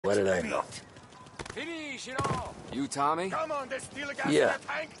What did I know? You, Tommy? Come on, there's still a gas Yeah. in the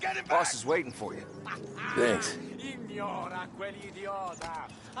tank. Get him back. Boss is waiting for you. Thanks. Ignora quell'idiota.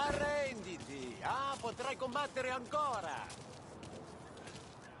 Arrenditi. Ah, potrai combattere ancora.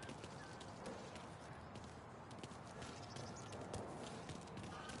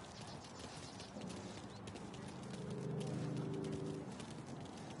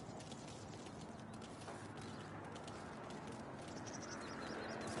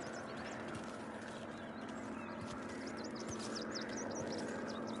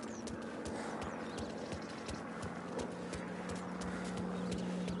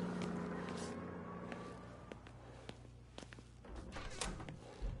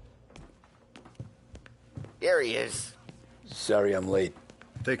 There he is. Sorry I'm late.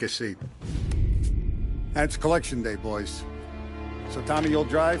 Take a seat. And it's collection day, boys. So Tommy, you'll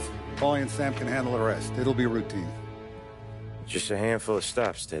drive. Paulie and Sam can handle the rest. It'll be routine. Just a handful of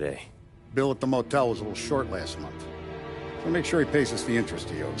stops today. Bill at the motel was a little short last month. So make sure he pays us the interest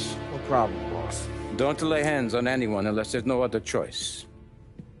he owes. No problem, boss. Don't lay hands on anyone unless there's no other choice.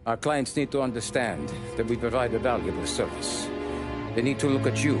 Our clients need to understand that we provide a valuable service. They need to look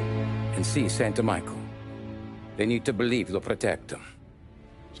at you and see Santa Michael. They need to believe you'll protect them.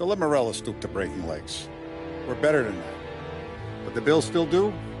 So let Morella stoop to breaking legs. We're better than that. But the bills still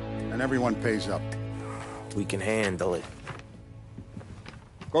due, and everyone pays up. We can handle it.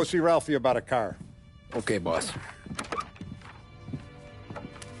 Go see Ralphie about a car. Okay, boss.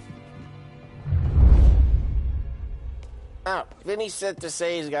 Oh, Vinny said to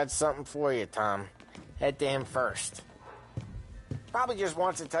say he's got something for you, Tom. Head to him first. Probably just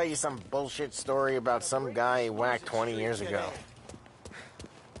wants to tell you some bullshit story about some guy he whacked 20 years ago.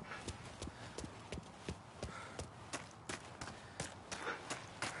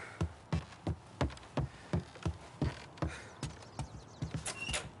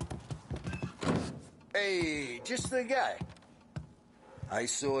 Hey, just the guy. I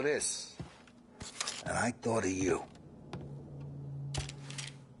saw this, and I thought of you.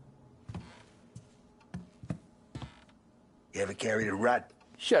 You ever carried a rod?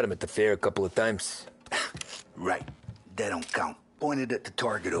 Shot him at the fair a couple of times. Right. That don't count. Pointed at the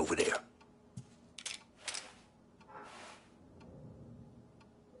target over there.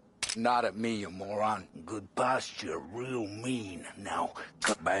 Not at me, you moron. Good posture, real mean. Now,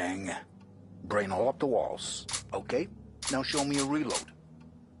 bang. Brain all up the walls. Okay? Now show me a reload.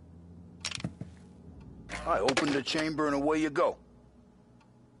 I open the chamber and away you go.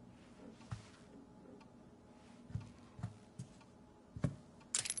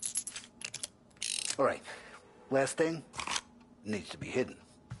 All right. Last thing needs to be hidden.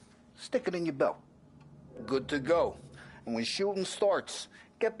 Stick it in your belt. Good to go. And when shooting starts,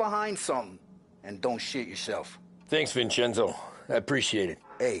 get behind something and don't shit yourself. Thanks, Vincenzo. I appreciate it.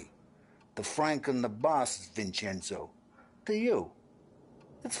 Hey, the Frank and the boss is Vincenzo. To you,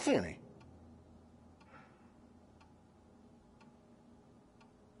 it's Vinny.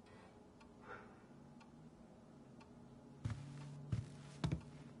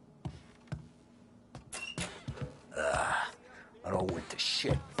 It all went to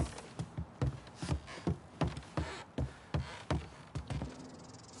shit.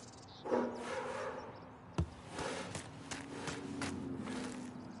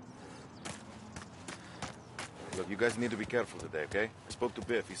 Look, you guys need to be careful today, okay? I spoke to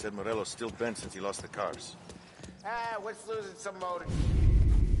Biff. He said Morello's still bent since he lost the cars. Ah, what's losing some motor?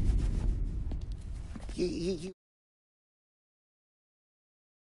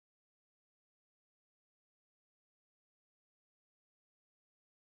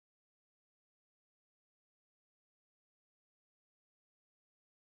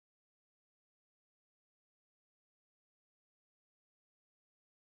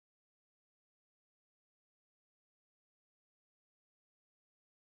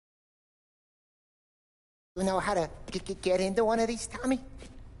 You know how to get into one of these, Tommy?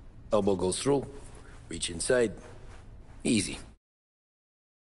 Elbow goes through. Reach inside. Easy.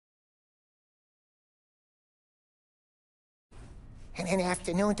 And an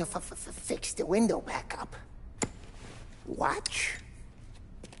afternoon to fix the window back up. Watch.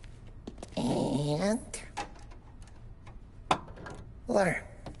 And... learn.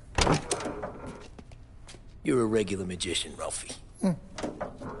 You're a regular magician, Ralphie.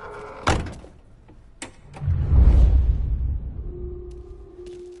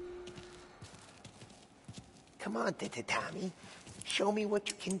 Come on, Tommy. Show me what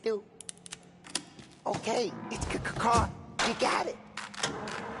you can do. Okay, it's caught. You got it.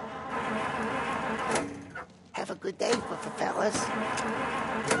 Have a good day, fellas.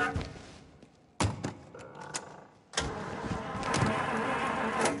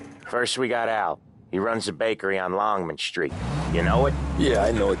 First we got Al. He runs a bakery on Longman Street. You know it? Yeah,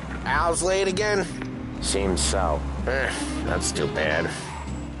 I know it. Al's late again? Seems so. That's too bad.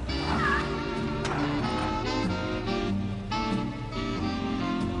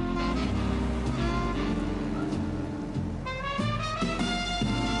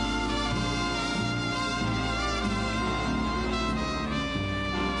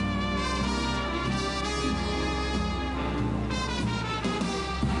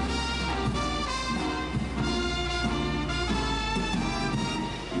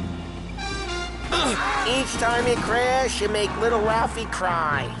 Each time you crash, you make little Ralphie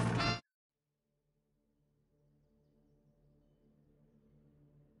cry.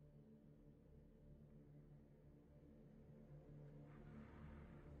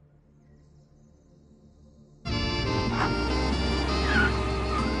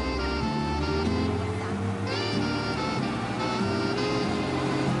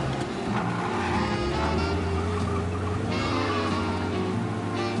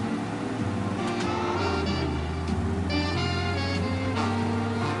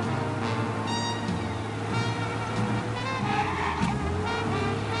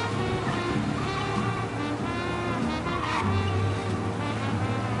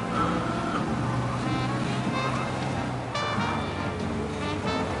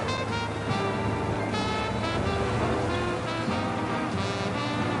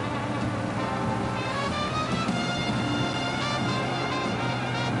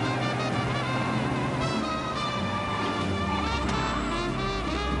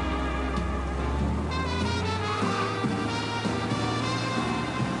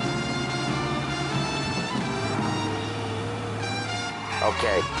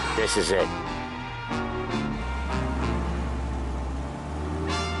 Okay, this is it.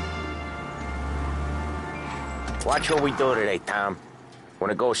 Watch what we do today, Tom.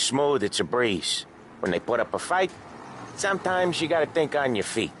 When it goes smooth, it's a breeze. When they put up a fight, sometimes you gotta think on your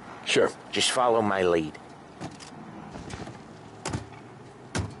feet. Sure. Just follow my lead.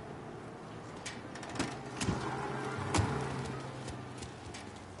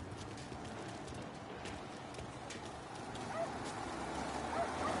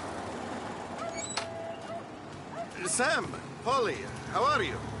 Sam, Polly, how are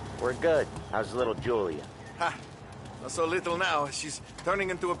you? We're good. How's little Julia? Ha! Not so little now. She's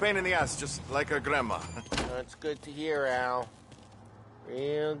turning into a pain in the ass, just like her grandma. That's good to hear, Al.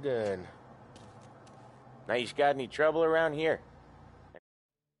 Real good. Now, you got any trouble around here?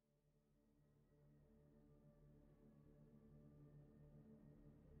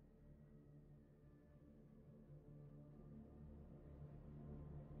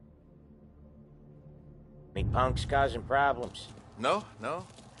 Any punks causing problems? No, no.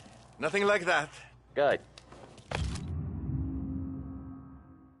 Nothing like that. Good.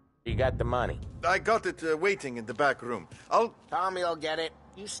 You got the money. I got it waiting in the back room. I'll... Tommy'll get it.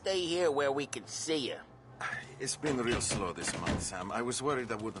 You stay here where we can see you. It's been real slow this month, Sam. I was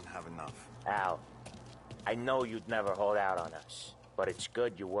worried I wouldn't have enough. Al, I know you'd never hold out on us, but it's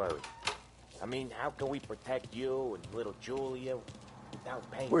good you're worried. I mean, how can we protect you and little Julia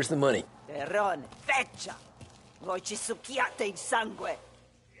without pain? Where's the money? Terrone, feccia! Voi ci succhiate il sangue!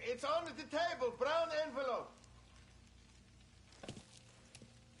 It's on the table, brown envelope.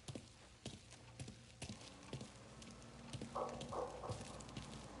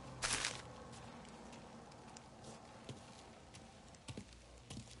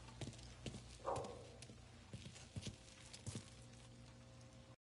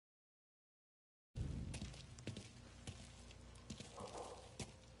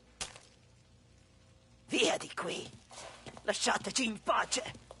 Via di qui! Lasciateci in pace!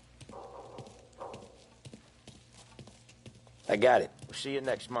 I got it. We'll see you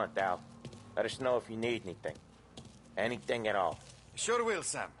next month, Al. Let us know if you need anything. Anything at all. Sure will,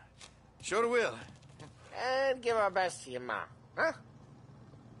 Sam. Sure will. And give our best to your mom, huh?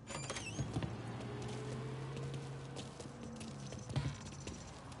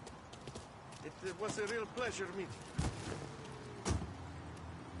 It was a real pleasure meeting you.